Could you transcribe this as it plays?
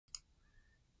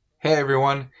Hey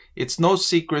everyone, it's no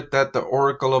secret that the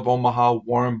Oracle of Omaha,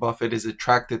 Warren Buffett, is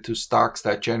attracted to stocks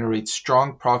that generate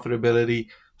strong profitability,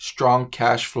 strong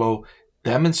cash flow,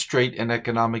 demonstrate an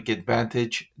economic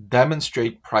advantage,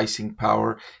 demonstrate pricing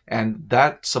power, and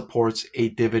that supports a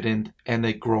dividend and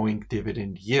a growing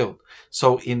dividend yield.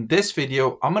 So in this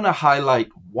video, I'm going to highlight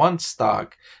one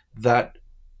stock that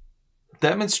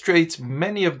demonstrates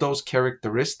many of those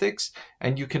characteristics,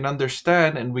 and you can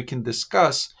understand and we can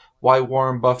discuss why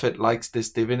Warren Buffett likes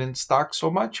this dividend stock so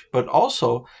much. But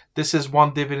also, this is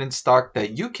one dividend stock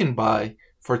that you can buy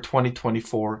for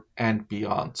 2024 and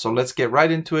beyond. So let's get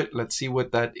right into it. Let's see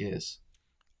what that is.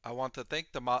 I want to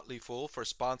thank the Motley Fool for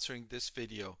sponsoring this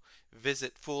video.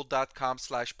 Visit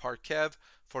fool.com/Parkev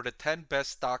for the 10 best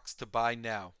stocks to buy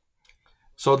now.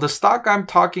 So the stock I'm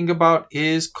talking about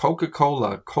is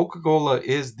Coca-Cola. Coca-Cola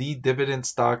is the dividend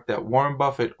stock that Warren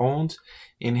Buffett owns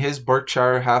in his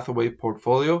Berkshire Hathaway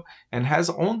portfolio and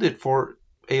has owned it for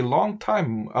a long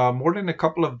time, more than a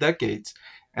couple of decades.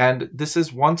 And this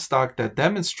is one stock that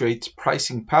demonstrates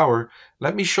pricing power.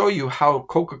 Let me show you how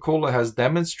Coca-Cola has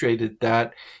demonstrated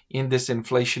that in this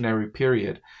inflationary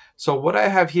period. So what I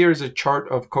have here is a chart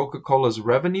of Coca-Cola's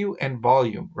revenue and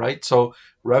volume, right? So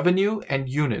revenue and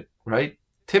unit, right?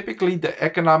 Typically, the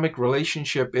economic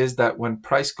relationship is that when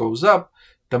price goes up,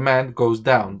 demand goes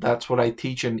down. That's what I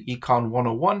teach in Econ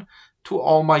 101 to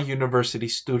all my university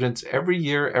students. Every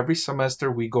year, every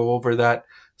semester, we go over that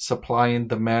supply and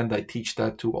demand. I teach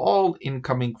that to all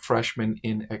incoming freshmen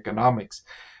in economics.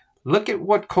 Look at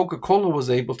what Coca-Cola was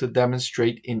able to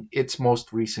demonstrate in its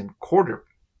most recent quarter.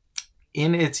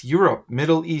 In its Europe,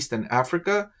 Middle East, and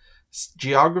Africa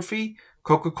geography,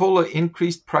 Coca-Cola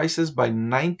increased prices by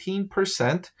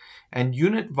 19% and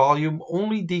unit volume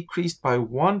only decreased by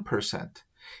 1%.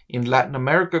 In Latin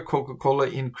America, Coca-Cola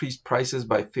increased prices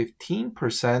by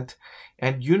 15%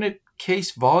 and unit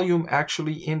case volume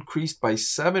actually increased by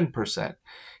 7%.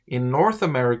 In North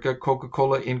America,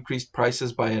 Coca-Cola increased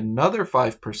prices by another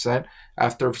 5%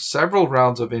 after several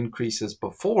rounds of increases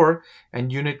before,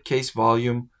 and unit case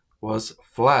volume was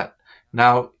flat.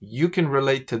 Now, you can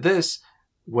relate to this.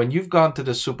 When you've gone to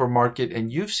the supermarket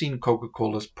and you've seen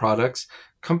Coca-Cola's products,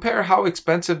 compare how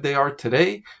expensive they are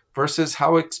today versus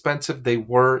how expensive they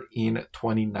were in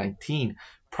 2019.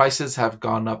 Prices have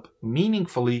gone up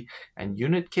meaningfully and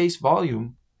unit case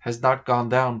volume has not gone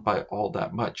down by all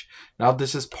that much. Now,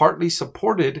 this is partly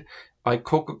supported by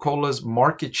Coca-Cola's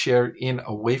market share in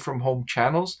away-from-home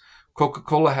channels.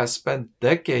 Coca-Cola has spent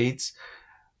decades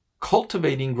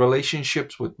cultivating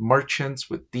relationships with merchants,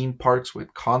 with theme parks,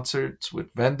 with concerts,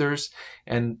 with vendors,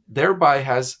 and thereby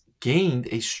has gained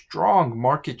a strong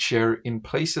market share in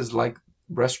places like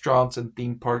restaurants and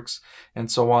theme parks and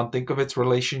so on. Think of its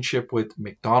relationship with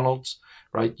McDonald's,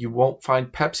 right? You won't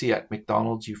find Pepsi at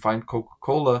McDonald's, you find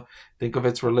Coca-Cola. Think of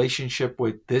its relationship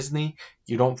with Disney.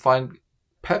 You don't find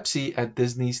Pepsi at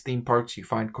Disney's theme parks, you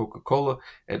find Coca-Cola.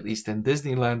 At least in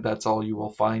Disneyland, that's all you will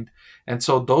find. And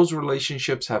so those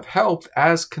relationships have helped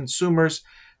as consumers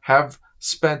have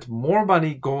spent more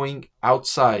money going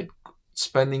outside,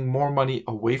 spending more money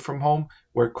away from home,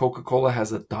 where Coca-Cola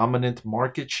has a dominant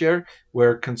market share,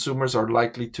 where consumers are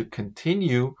likely to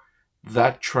continue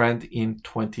that trend in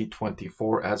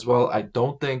 2024 as well. I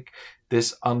don't think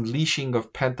this unleashing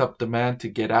of pent-up demand to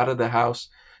get out of the house,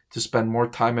 to spend more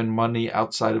time and money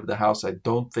outside of the house, I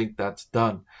don't think that's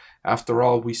done. After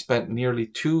all, we spent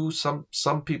nearly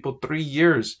some people 3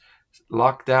 years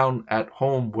locked down at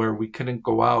home where we couldn't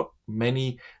go out.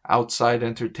 Many outside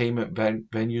entertainment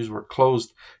venues were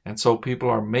closed, and so people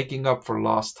are making up for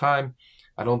lost time.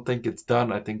 I don't think it's done.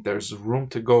 I think there's room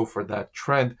to go for that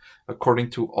trend. According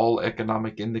to all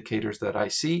economic indicators that I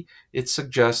see, it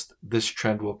suggests this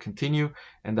trend will continue,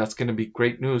 and that's going to be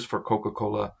great news for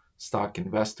Coca-Cola stock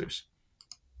investors.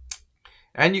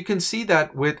 And you can see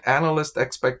that with analyst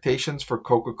expectations for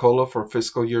Coca-Cola for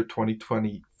fiscal year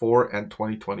 2024 and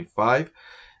 2025.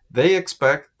 They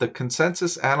expect, the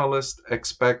consensus analyst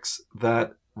expects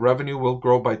that revenue will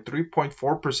grow by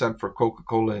 3.4% for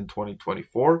Coca-Cola in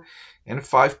 2024 and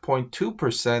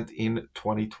 5.2% in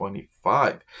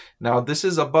 2025. Now, this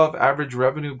is above average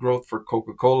revenue growth for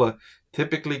Coca-Cola.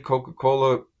 Typically,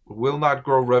 Coca-Cola will not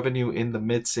grow revenue in the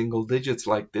mid-single digits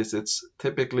like this. It's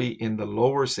typically in the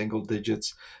lower single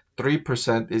digits.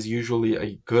 3% is usually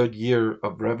a good year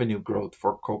of revenue growth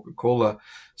for Coca-Cola.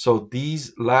 So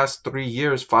these last 3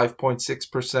 years,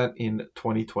 5.6% in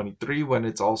 2023 when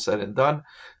it's all said and done,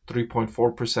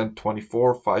 3.4%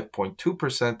 24,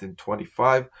 5.2% in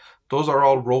 25. Those are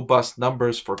all robust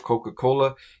numbers for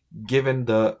Coca-Cola given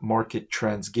the market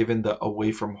trends, given the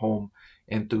away from home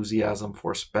enthusiasm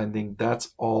for spending.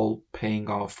 That's all paying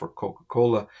off for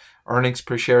Coca-Cola. Earnings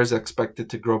per share is expected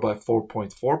to grow by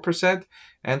 4.4%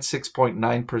 and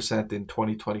 6.9% in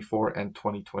 2024 and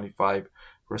 2025,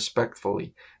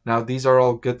 respectively. Now, these are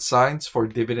all good signs for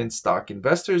dividend stock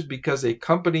investors because a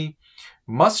company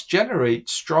must generate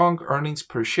strong earnings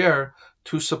per share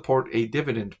to support a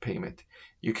dividend payment.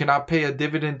 You cannot pay a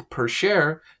dividend per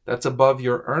share that's above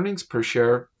your earnings per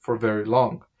share for very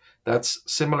long. That's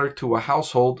similar to a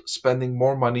household spending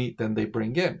more money than they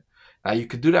bring in. Now, you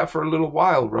could do that for a little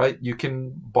while, right? You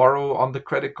can borrow on the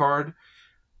credit card,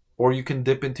 or you can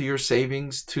dip into your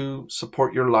savings to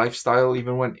support your lifestyle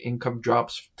even when income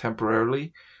drops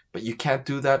temporarily. But you can't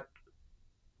do that,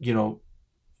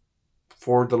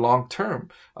 for the long term.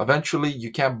 Eventually,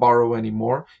 you can't borrow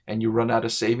anymore and you run out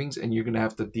of savings and you're going to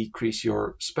have to decrease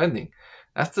your spending.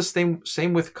 That's the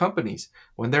same with companies.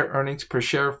 When their earnings per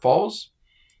share falls,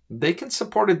 they can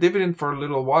support a dividend for a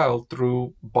little while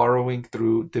through borrowing,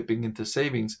 through dipping into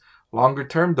savings. Longer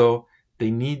term, though, they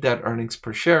need that earnings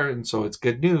per share, and so it's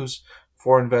good news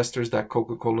for investors that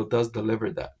Coca-Cola does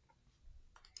deliver that.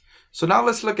 So now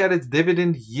let's look at its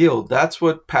dividend yield. That's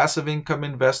what passive income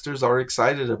investors are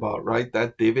excited about, right?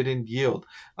 That dividend yield.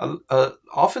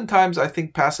 Oftentimes, I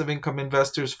think passive income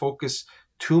investors focus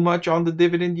too much on the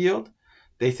dividend yield.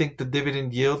 They think the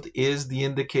dividend yield is the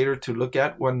indicator to look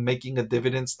at when making a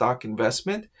dividend stock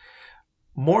investment.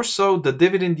 More so, the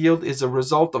dividend yield is a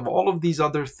result of all of these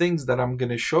other things that I'm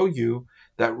going to show you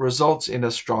that results in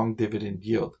a strong dividend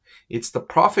yield. It's the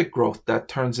profit growth that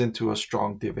turns into a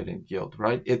strong dividend yield,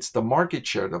 right? It's the market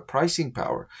share, the pricing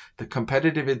power, the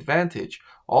competitive advantage.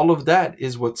 All of that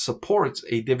is what supports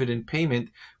a dividend payment,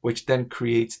 which then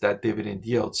creates that dividend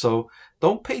yield. So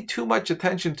don't pay too much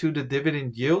attention to the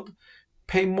dividend yield.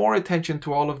 Pay more attention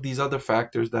to all of these other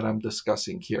factors that I'm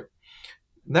discussing here.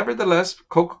 Nevertheless,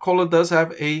 Coca-Cola does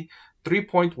have a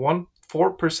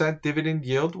 3.14% dividend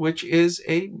yield, which is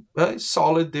a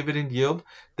solid dividend yield.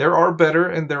 There are better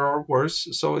and there are worse,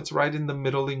 so it's right in the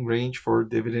middling range for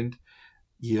dividend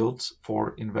yields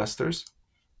for investors.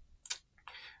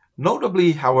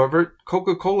 Notably, however,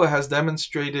 Coca-Cola has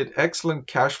demonstrated excellent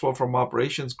cash flow from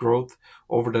operations growth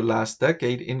over the last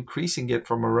decade, increasing it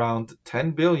from around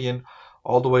 10 billion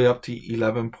all the way up to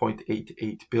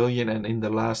 11.88 billion. And in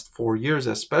the last 4 years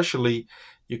especially,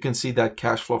 you can see that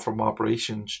cash flow from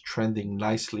operations trending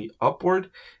nicely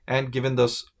upward. And given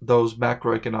those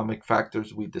macroeconomic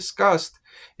factors we discussed,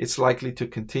 it's likely to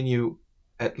continue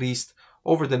at least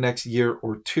over the next year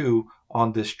or two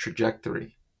on this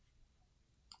trajectory.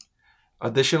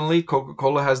 Additionally,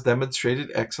 Coca-Cola has demonstrated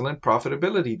excellent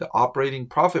profitability. The operating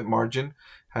profit margin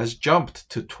has jumped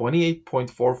to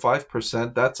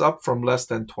 28.45%. That's up from less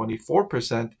than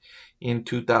 24% in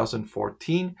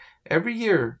 2014. Every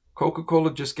year,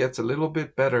 Coca-Cola just gets a little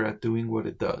bit better at doing what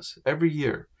it does. Every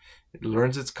year, it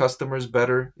learns its customers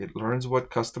better. It learns what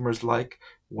customers like,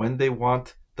 when they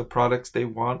want the products they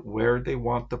want, where they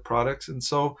want the products. And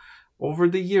so over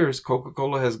the years,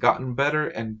 Coca-Cola has gotten better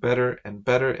and better and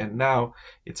better, and now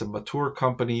it's a mature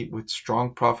company with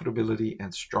strong profitability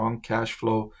and strong cash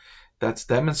flow that's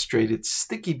demonstrated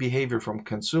sticky behavior from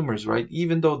consumers, right?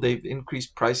 Even though they've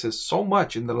increased prices so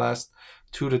much in the last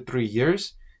 2 to 3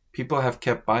 years, people have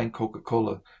kept buying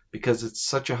Coca-Cola because it's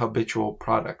such a habitual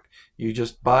product. You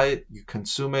just buy it, you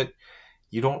consume it.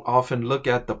 You don't often look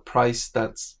at the price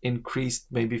that's increased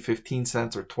maybe 15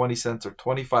 cents or 20 cents or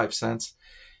 25 cents.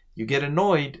 You get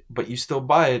annoyed, but you still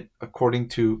buy it according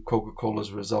to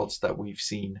Coca-Cola's results that we've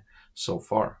seen so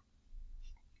far.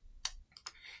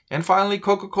 And finally,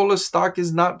 Coca-Cola's stock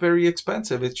is not very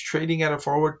expensive. It's trading at a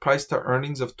forward price to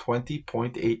earnings of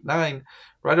 20.89,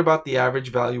 right about the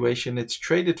average valuation it's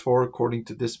traded for according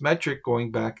to this metric going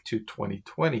back to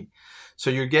 2020. So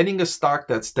you're getting a stock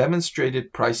that's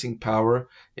demonstrated pricing power.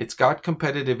 It's got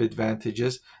competitive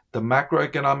advantages. The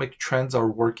macroeconomic trends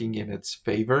are working in its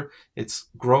favor. It's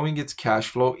growing its cash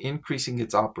flow, increasing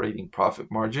its operating profit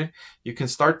margin. You can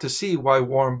start to see why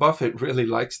Warren Buffett really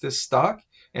likes this stock,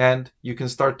 and you can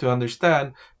start to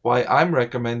understand why I'm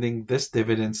recommending this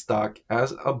dividend stock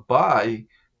as a buy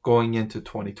going into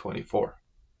 2024.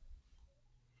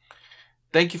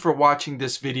 Thank you for watching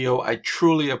this video. I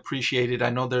truly appreciate it. I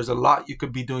know there's a lot you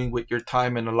could be doing with your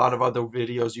time and a lot of other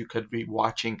videos you could be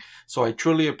watching. So I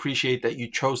truly appreciate that you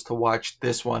chose to watch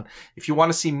this one. If you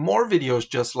want to see more videos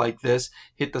just like this,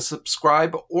 hit the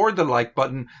subscribe or the like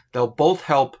button. They'll both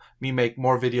help me make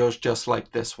more videos just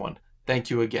like this one. Thank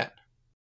you again.